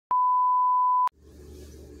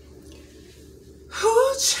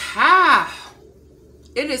Woo, child.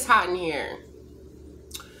 It is hot in here.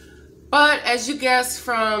 But as you guessed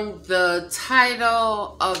from the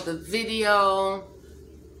title of the video,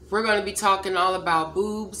 we're going to be talking all about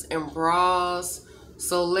boobs and bras.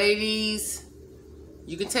 So ladies,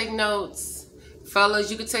 you can take notes.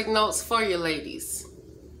 Fellas, you can take notes for your ladies.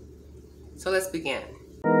 So let's begin.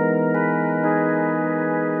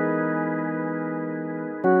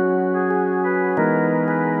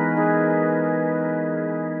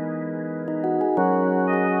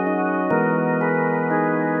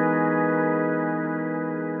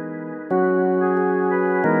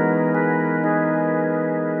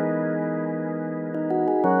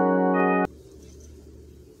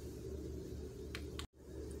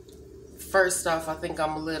 First off, I think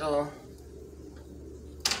I'm a little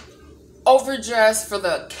overdressed for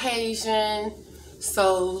the occasion.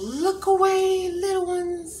 So look away, little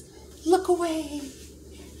ones, look away.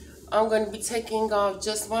 I'm going to be taking off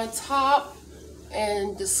just my top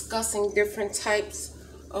and discussing different types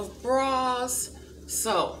of bras.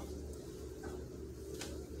 So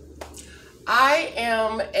I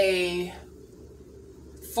am a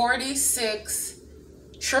 46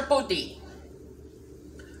 triple D.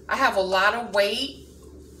 I have a lot of weight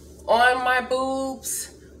on my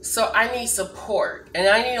boobs, so I need support, and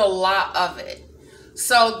I need a lot of it.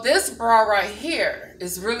 So this bra right here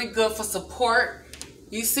is really good for support.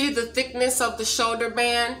 You see the thickness of the shoulder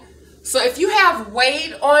band? So if you have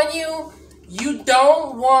weight on you, you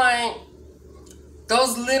don't want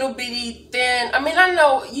those little bitty thin. I mean, I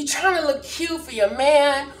know you're trying to look cute for your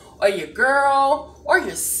man or your girl or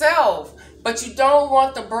yourself, but you don't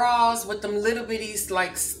want the bras with them little bitties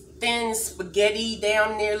like thin spaghetti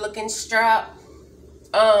down there looking straps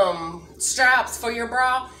for your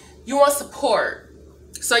bra. You want support.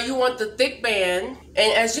 So you want the thick band,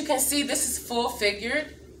 and as you can see, this is full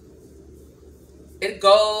figured. It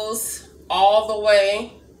goes all the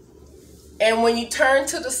way, and when you turn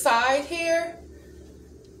to the side here,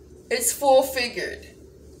 it's full figured.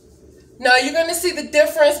 Now you're gonna see the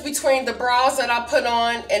difference between the bras that I put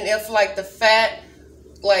on and if like the fat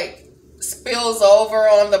like spills over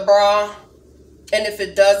on the bra, and if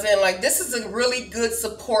it doesn't, like this is a really good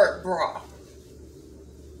support bra.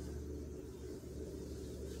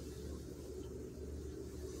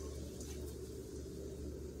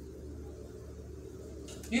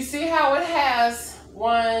 You see how it has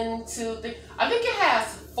 1, 2, 3, I think it has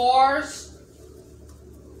 4.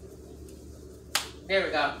 There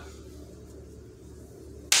we go.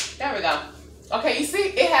 There we go. Okay, you see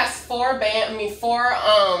it has 4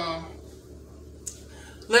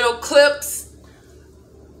 little clips.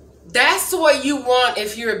 That's what you want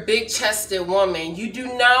if you're a big-chested woman. You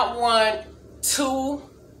do not want 2.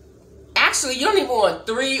 Actually, you don't even want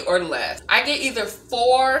 3 or less. I get either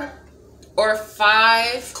 4 or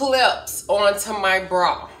 5 clips onto my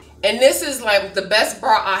bra. And this is like the best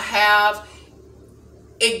bra I have.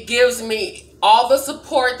 It gives me all the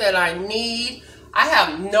support that I need. I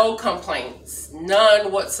have no complaints, none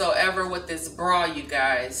whatsoever with this bra, you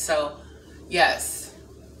guys. So yes,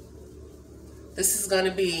 this is going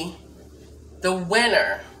to be the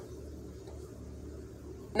winner.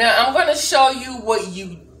 Now I'm going to show you what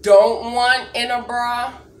you don't want in a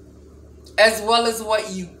bra, as well as what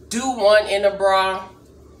you do want in a bra.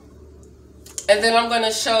 And then I'm going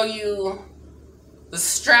to show you the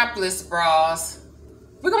strapless bras.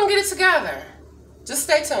 We're going to get it together. Just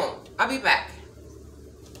stay tuned. I'll be back.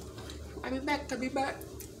 I'll be back. I'll be back.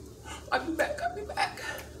 I'll be back. I'll be back.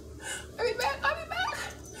 I'll be back. I'll be back.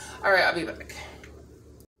 All right, I'll be back.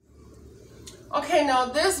 Okay, now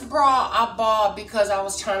this bra I bought because I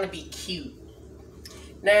was trying to be cute.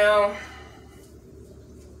 Now,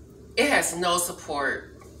 it has no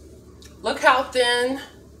support. Look how thin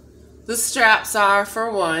the straps are,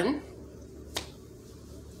 for one.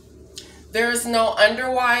 There's no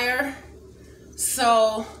underwire,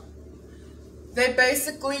 so they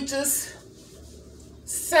basically just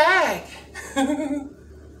sag.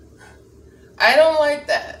 I don't like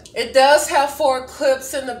that. It does have 4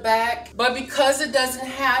 clips in the back, but because it doesn't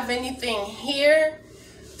have anything here,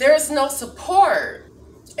 there's no support.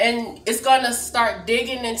 And it's gonna start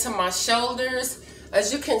digging into my shoulders.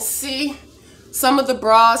 As you can see, some of the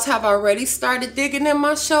bras have already started digging in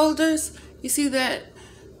my shoulders. You see that?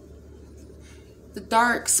 The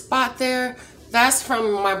dark spot there? That's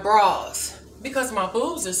from my bras, because my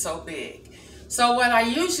boobs are so big. So what I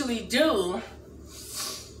usually do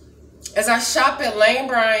is I shop at Lane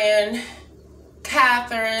Bryant,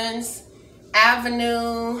 Catherine's,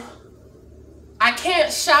 Avenue. I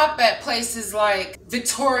can't shop at places like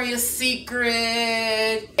Victoria's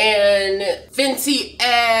Secret and Fenty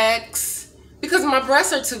X because my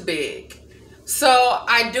breasts are too big. So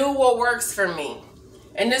I do what works for me.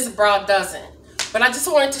 And this bra doesn't. But I just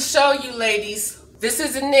wanted to show you ladies, this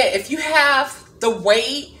isn't it. If you have the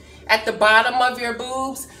weight at the bottom of your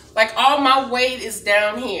boobs, like all my weight is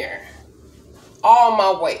down here. All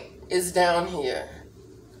my weight is down here.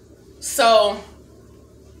 So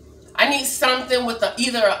I need something with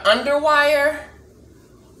either an underwire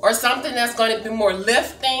or something that's going to be more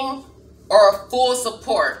lifting or a full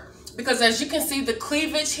support. Because as you can see the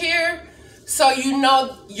cleavage here, so you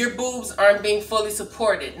know your boobs aren't being fully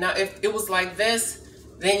supported. Now if it was like this,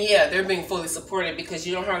 then yeah, they're being fully supported because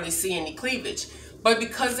you don't hardly see any cleavage. But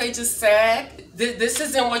because they just sag, this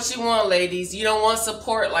isn't what you want, ladies. You don't want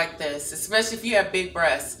support like this, especially if you have big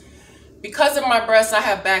breasts. Because of my breasts, I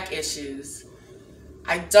have back issues.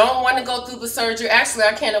 I don't want to go through the surgery. Actually,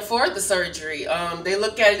 I can't afford the surgery. They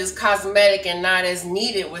look at it as cosmetic and not as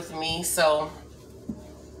needed with me, so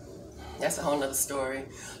that's a whole nother story.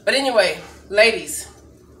 But anyway, ladies,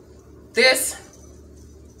 the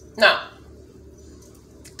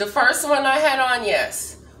first one I had on,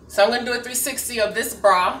 yes. So I'm going to do a 360 of this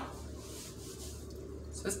bra.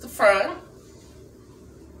 So it's the front.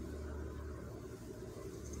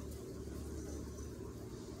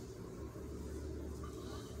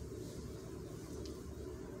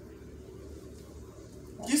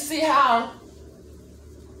 You see how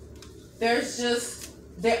there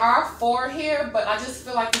are 4 here, but I just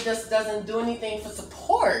feel like it just doesn't do anything for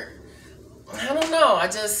support. I don't know.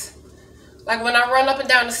 Like when I run up and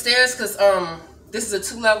down the stairs, because this is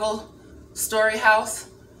a 2-level story house.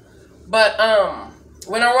 But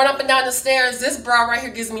when I run up and down the stairs, this bra right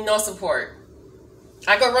here gives me no support.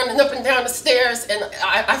 I go running up and down the stairs and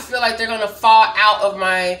I feel like they're going to fall out of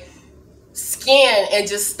my skin and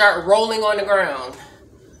just start rolling on the ground.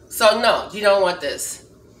 So no, you don't want this.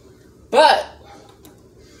 But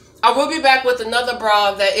I will be back with another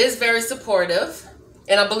bra that is very supportive.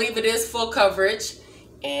 And I believe it is full coverage.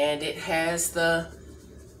 And it has the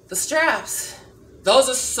straps. Those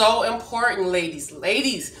are so important, ladies.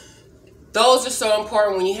 Ladies, those are so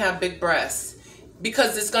important when you have big breasts.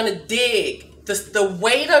 Because it's going to dig. The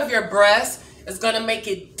weight of your breast is going to make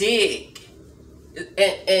it dig.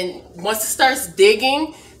 And once it starts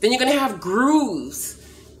digging, then you're going to have grooves.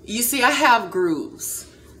 You see, I have grooves.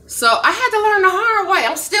 So I had to learn the hard way.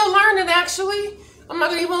 I'm still learning, actually. I'm not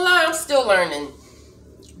going to even lie. I'm still learning.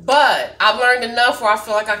 But I've learned enough where I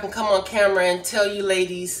feel like I can come on camera and tell you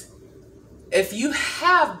ladies, if you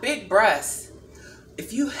have big breasts,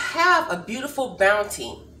 if you have a beautiful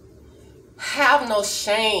bounty, have no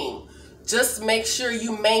shame. Just make sure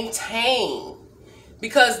you maintain.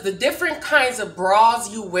 Because the different kinds of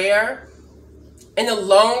bras you wear in the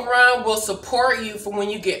long run will support you for when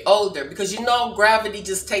you get older. Because you know gravity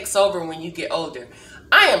just takes over when you get older.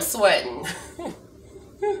 I am sweating.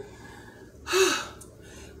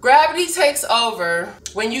 Gravity takes over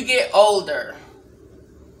when you get older.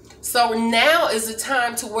 So now is the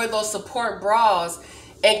time to wear those support bras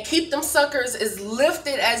and keep them suckers as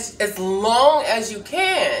lifted as long as you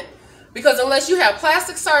can. Because unless you have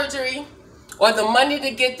plastic surgery or the money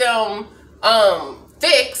to get them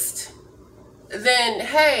fixed, then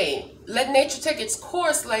hey, let nature take its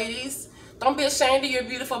course, ladies. Don't be ashamed of your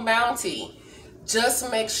beautiful bounty. Just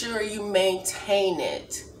make sure you maintain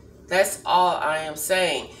it. That's all I am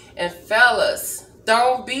saying. And fellas,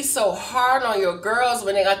 don't be so hard on your girls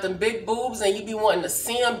when they got them big boobs and you be wanting to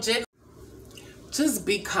see them jiggle. Just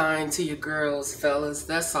be kind to your girls, fellas.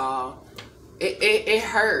 That's all. It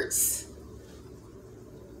hurts.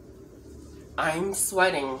 I'm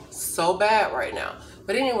sweating so bad right now.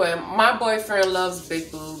 But anyway, my boyfriend loves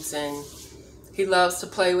big boobs and he loves to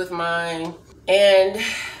play with mine. And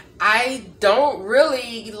I don't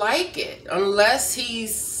really like it unless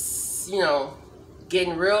he's, you know,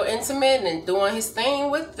 getting real intimate and doing his thing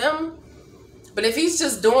with them. But if he's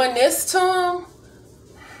just doing this to him,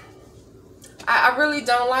 I really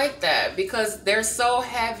don't like that because they're so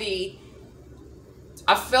heavy.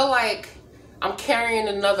 I feel like I'm carrying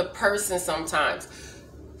another person sometimes.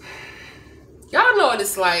 Y'all know what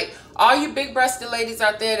it's like. All you big-breasted ladies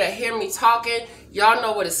out there that hear me talking, y'all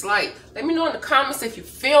know what it's like. Let me know in the comments if you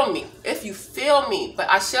feel me. If you feel me. But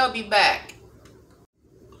I shall be back.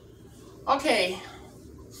 Okay.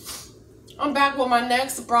 I'm back with my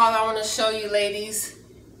next bra that I want to show you, ladies.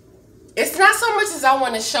 It's not so much as I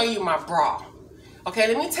want to show you my bra. Okay,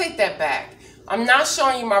 let me take that back. I'm not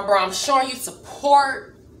showing you my bra. I'm showing you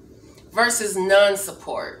support versus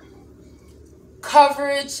non-support.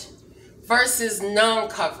 Coverage versus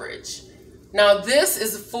non-coverage. Now this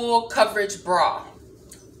is a full coverage bra.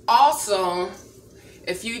 Also,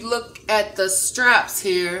 if you look at the straps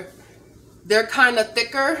here, they're kind of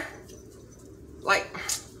thicker. Like,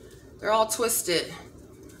 they're all twisted.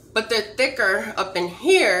 But they're thicker up in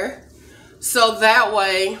here. So that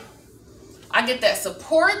way, I get that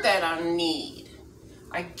support that I need.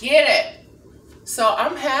 I get it. So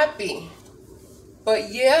I'm happy.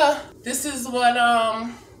 But yeah, this is what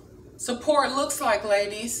support looks like,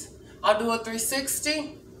 ladies. I'll do a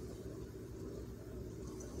 360.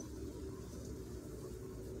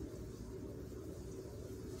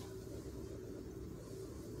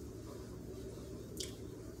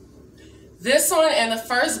 This one and the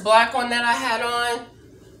first black one that I had on,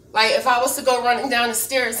 like if I was to go running down the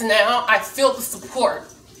stairs now, I feel the support.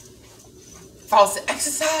 If I was to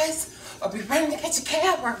exercise or be running to catch a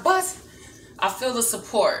cab or a bus, I feel the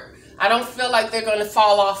support. I don't feel like they're going to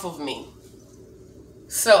fall off of me.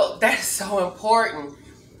 So that's so important.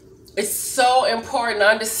 It's so important.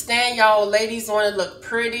 I understand y'all ladies want to look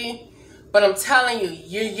pretty, but I'm telling you,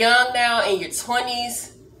 you're young now in your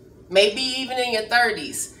 20s, maybe even in your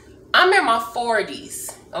 30s. I'm in my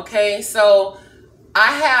 40s, okay? So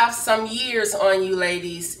I have some years on you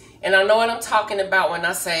ladies, and I know what I'm talking about when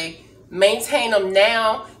I say maintain them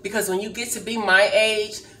now, because when you get to be my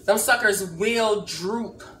age, them suckers will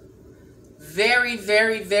droop very,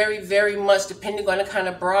 very, very, very much depending on the kind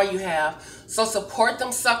of bra you have. So support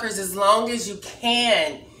them suckers as long as you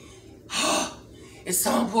can. It's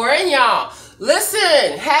so important, y'all.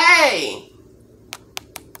 Listen, hey.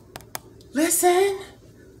 Listen.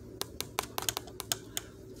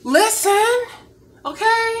 Listen.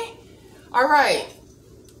 Okay? All right.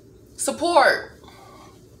 Support.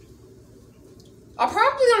 I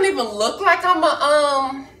probably don't even look like I'm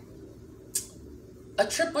a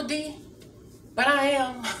triple D, but I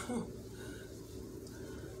am.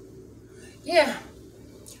 Yeah.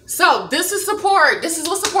 So this is support. This is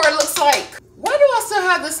what support looks like. Why do I still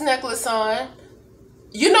have this necklace on?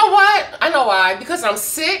 You know what? I know why. Because I'm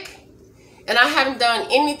sick and I haven't done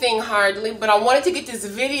anything hardly, but I wanted to get this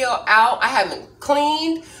video out. I haven't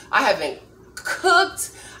cleaned. I haven't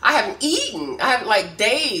cooked. I haven't eaten. I have like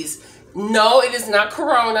days. No, it is not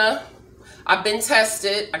corona. I've been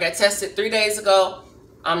tested. I got tested 3 days ago.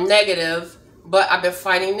 I'm negative, but I've been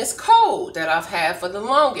fighting this cold that I've had for the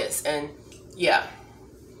longest. And yeah,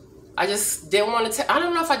 I just didn't want to, I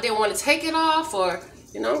don't know if I didn't want to take it off or,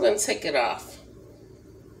 you know, I'm going to take it off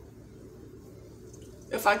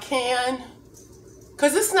if I can,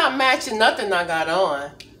 because it's not matching nothing I got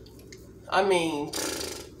on. I mean,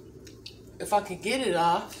 if I could get it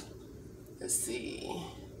off. Let's see.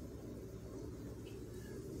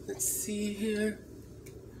 Let's see here.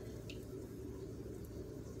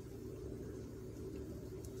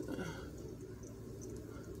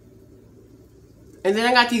 And then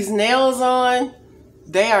I got these nails on.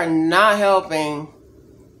 They are not helping.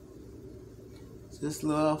 Just a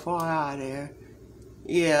little far out there.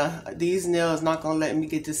 Yeah, these nails not gonna let me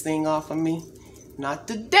get this thing off of me. Not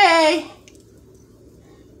today.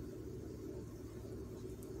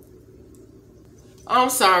 I'm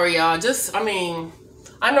sorry, y'all. Just, I mean,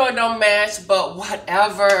 I know it don't match, but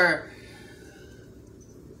whatever.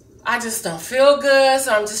 I just don't feel good,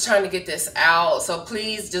 so I'm just trying to get this out. So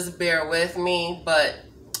please just bear with me, but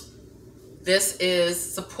this is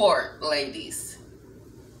support, ladies.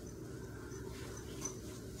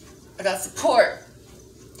 I got support.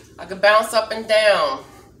 I can bounce up and down.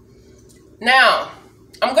 Now,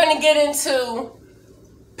 I'm going to get into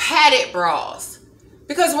padded bras.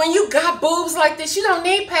 Because when you got boobs like this, you don't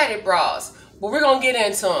need padded bras. But we're going to get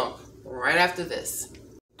into them right after this.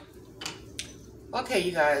 Okay,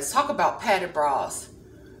 you guys, talk about padded bras.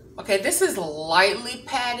 Okay, this is lightly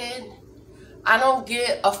padded. I don't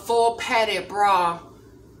get a full padded bra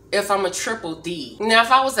if I'm a triple D. Now,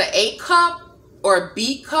 if I was an A cup or a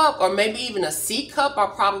B cup or maybe even a C cup, I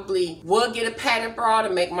probably would get a padded bra to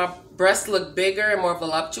make my breasts look bigger and more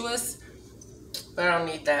voluptuous. But I don't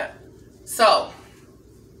need that. So,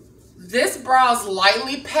 this bra is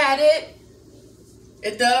lightly padded.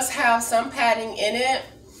 It does have some padding in it,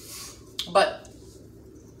 but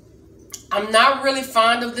I'm not really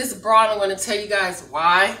fond of this bra, and I'm going to tell you guys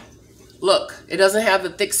why. Look, it doesn't have the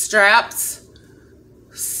thick straps.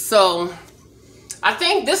 So, I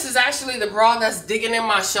think this is actually the bra that's digging in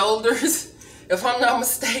my shoulders, if I'm not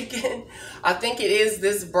mistaken. I think it is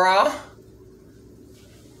this bra.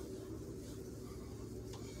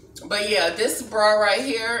 But yeah, this bra right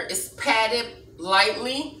here is padded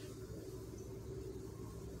lightly.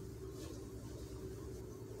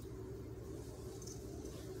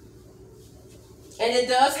 And it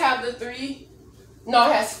does have the it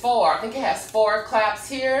has 4. I think it has 4 claps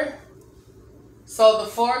here. So the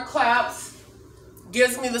 4 claps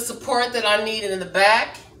gives me the support that I need in the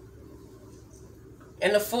back.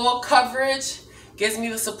 And the full coverage gives me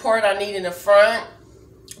the support I need in the front.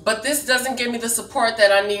 But this doesn't give me the support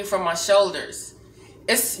that I need from my shoulders.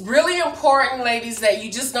 It's really important, ladies, that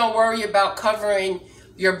you just don't worry about covering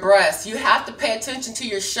your breasts. You have to pay attention to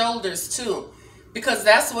your shoulders too, because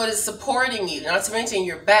that's what is supporting you, not to mention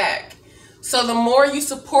your back. So the more you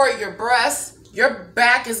support your breasts, your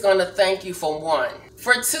back is going to thank you, for one.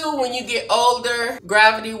 For two, when you get older,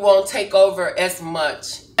 gravity won't take over as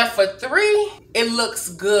much. And for three, it looks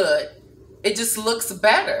good. It just looks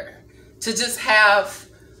better to just have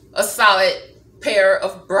a solid pair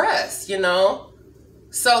of breasts, you know?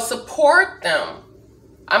 So support them.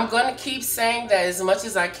 I'm going to keep saying that as much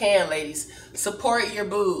as I can, ladies. Support your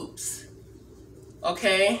boobs.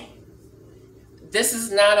 Okay? This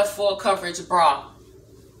is not a full coverage bra.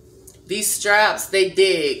 These straps, they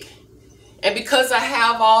dig. And because I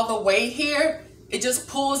have all the weight here, it just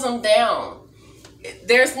pulls them down.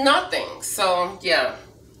 There's nothing. So, yeah.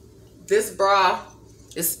 This bra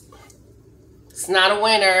is, it's not a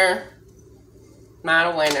winner.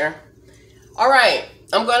 Not a winner. All right.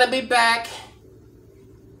 I'm going to be back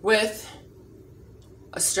with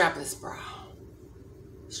a strapless bra.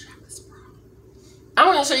 Strapless bra. I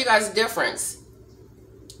want to show you guys the difference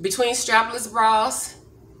between strapless bras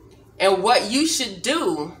and what you should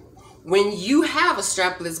do when you have a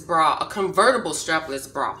strapless bra, a convertible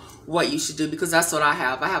strapless bra. What you should do, because that's what I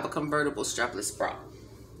have. I have a convertible strapless bra.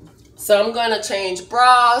 So I'm going to change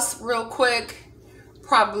bras real quick.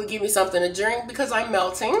 Probably give me something to drink because I'm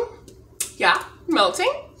melting. Yeah,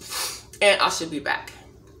 melting. And I should be back.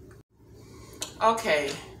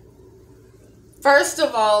 Okay. First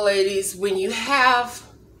of all, ladies, when you have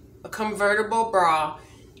a convertible bra,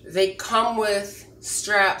 they come with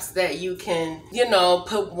straps that you can, you know,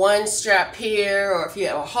 put one strap here, or if you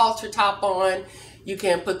have a halter top on, you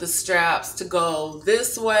can put the straps to go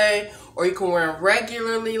this way, or you can wear them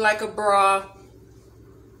regularly like a bra.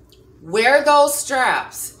 Wear those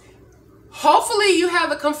straps. Hopefully you have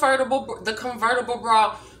the convertible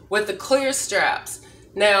bra with the clear straps.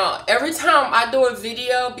 Now, every time I do a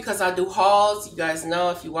video, because I do hauls, you guys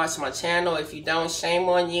know if you watch my channel. If you don't, shame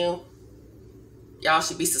on you. Y'all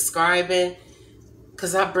should be subscribing,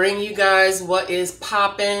 because I bring you guys what is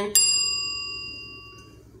popping.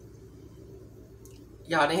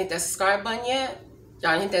 Y'all didn't hit that subscribe button yet?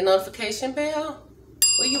 Y'all didn't hit that notification bell?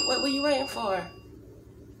 What you waiting for?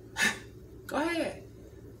 Go ahead.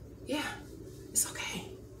 Yeah, it's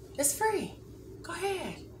okay. It's free. Go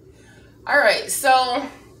ahead. All right, so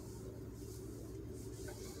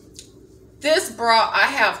this bra, I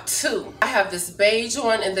have two. I have this beige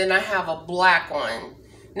one, and then I have a black one.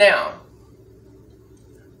 Now,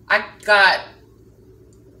 I got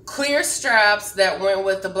clear straps that went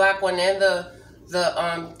with the black one and the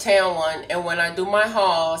tan one, and when I do my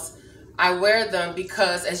hauls, I wear them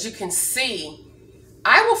because, as you can see,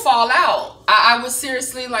 I will fall out. I would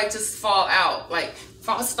seriously like just fall out. Like if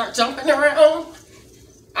I start jumping around,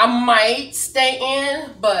 I might stay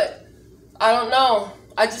in, but I don't know.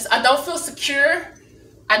 I don't feel secure.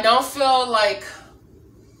 I don't feel like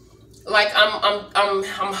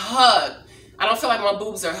I'm hugged. I don't feel like my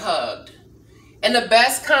boobs are hugged. And the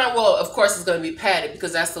best kind, well, of course it's going to be padded,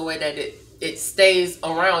 because that's the way that it stays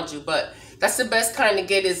around you. But that's the best kind to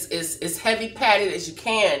get is heavy padded as you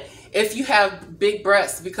can if you have big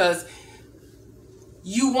breasts, because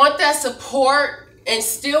you want that support and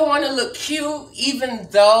still want to look cute even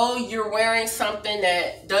though you're wearing something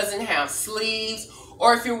that doesn't have sleeves,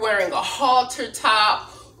 or if you're wearing a halter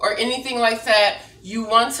top or anything like that. You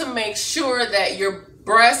want to make sure that your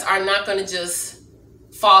breasts are not going to just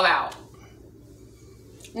fall out.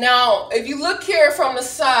 Now, if you look here from the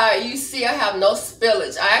side, you see I have no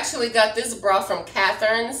spillage. I actually got this bra from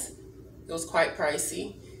Catherine's. It was quite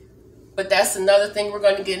pricey, but that's another thing we're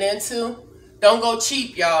going to get into. Don't go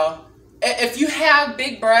cheap, y'all. If you have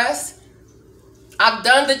big breasts, I've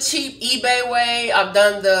done the cheap eBay way. I've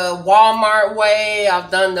done the Walmart way.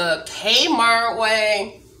 I've done the Kmart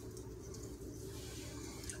way.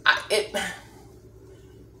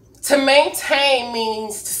 To maintain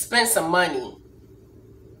means to spend some money.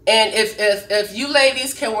 And if you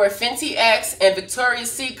ladies can wear Fenty X and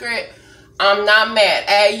Victoria's Secret, I'm not mad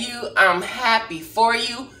at you. I'm happy for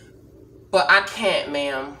you. But I can't,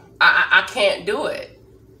 ma'am. I can't do it.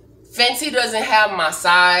 Fenty doesn't have my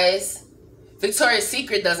size. Victoria's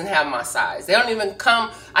Secret doesn't have my size. They don't even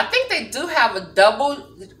come. I think they do have a double.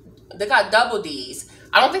 They got double Ds.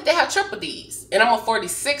 I don't think they have triple Ds. And I'm a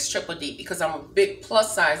 46 triple D because I'm a big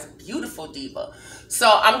plus size beautiful diva. So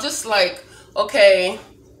I'm just like, okay,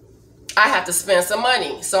 I have to spend some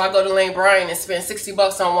money. So I go to Lane Bryant and spend 60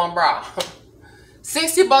 bucks on one bra.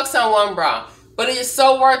 60 bucks on one bra. But it is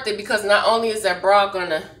so worth it because not only is that bra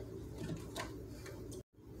gonna...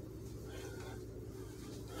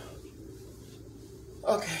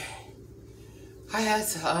 Okay. I had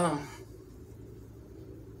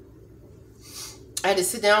to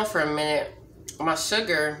sit down for a minute. My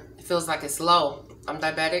sugar feels like it's low. I'm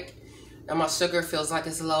diabetic, and my sugar feels like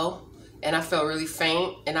it's low. And I felt really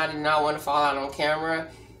faint, and I did not want to fall out on camera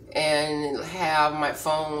and have my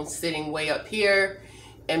phone sitting way up here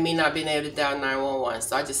and me not being able to dial 911.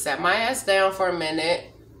 So I just sat my ass down for a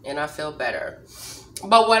minute, and I feel better.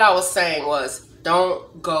 But what I was saying was,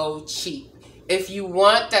 don't go cheap. If you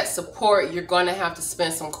want that support, you're going to have to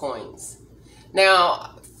spend some coins.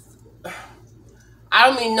 Now, I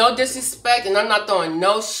don't mean no disrespect, and I'm not throwing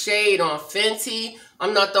no shade on Fenty.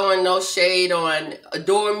 I'm not throwing no shade on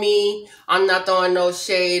Adore Me. I'm not throwing no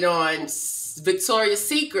shade on Victoria's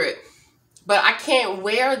Secret. But I can't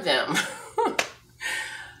wear them.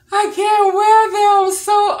 I can't wear them.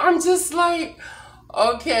 So I'm just like,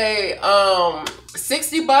 okay,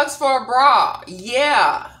 $60 for a bra.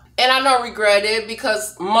 Yeah. And I don't regret it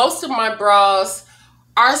because most of my bras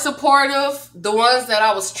are supportive. The ones that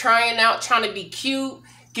I was trying out, trying to be cute,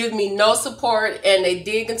 give me no support, and they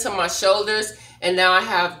dig into my shoulders. And now I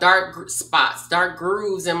have dark spots, dark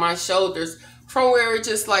grooves in my shoulders from where it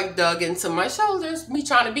just like dug into my shoulders, me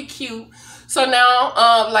trying to be cute. So now,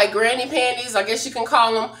 like granny panties, I guess you can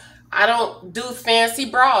call them, I don't do fancy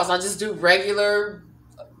bras. I just do regular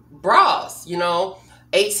bras, you know,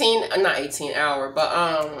 not 18 hour, but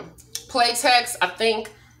Playtex. I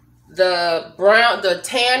think the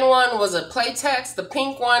tan one was a Playtex. The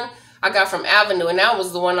pink one I got from Avenue, and that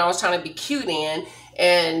was the one I was trying to be cute in.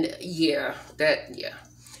 And yeah.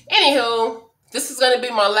 Anywho, this is going to be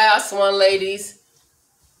my last one, ladies.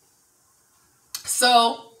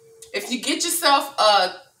 So if you get yourself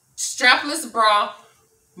a strapless bra,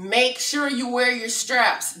 make sure you wear your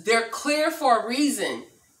straps. They're clear for a reason.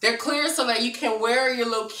 They're clear so that you can wear your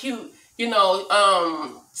little cute, you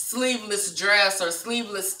know, sleeveless dress or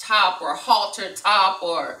sleeveless top or halter top,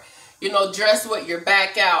 or, you know, dress with your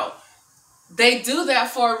back out. They do that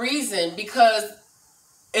for a reason, because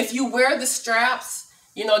if you wear the straps,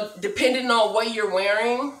 you know, depending on what you're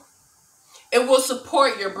wearing, it will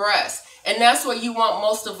support your breasts. And that's what you want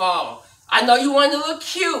most of all. I know you want to look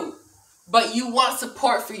cute, but you want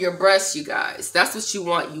support for your breasts, you guys. That's what you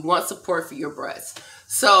want. You want support for your breasts.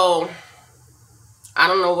 So I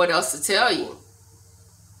don't know what else to tell you.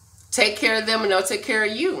 Take care of them and they'll take care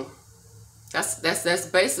of you. That's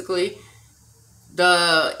basically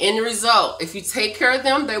the end result. If you take care of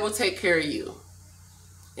them, they will take care of you.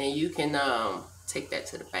 And you can take that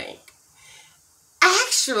to the bank.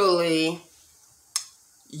 Actually,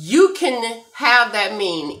 you can have that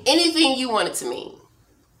mean anything you want it to mean.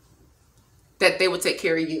 That they will take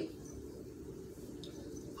care of you.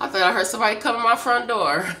 I thought I heard somebody come to my front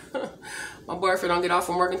door. My boyfriend don't get off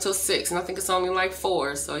from work until 6, and I think it's only like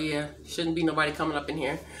 4. So yeah, shouldn't be nobody coming up in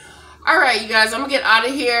here. Alright, you guys, I'm going to get out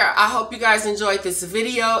of here. I hope you guys enjoyed this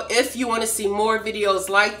video. If you want to see more videos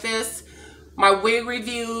like this, my wig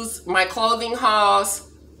reviews, my clothing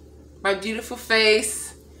hauls, my beautiful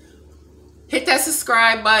face, hit that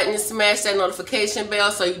subscribe button and smash that notification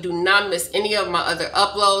bell so you do not miss any of my other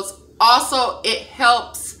uploads. Also, it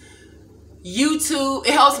helps YouTube,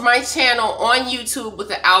 it helps my channel on YouTube with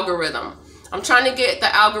the algorithm. I'm trying to get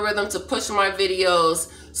the algorithm to push my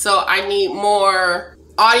videos, so I need more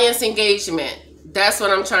audience engagement. That's what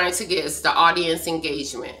I'm trying to get, is the audience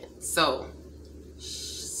engagement. So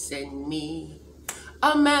send me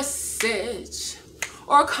a message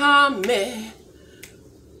or comment.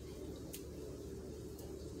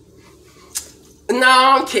 No,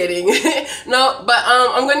 I'm kidding. No, but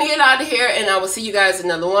I'm gonna get out of here, and I will see you guys in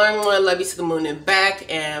another one. Love you to the moon and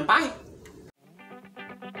back, and bye.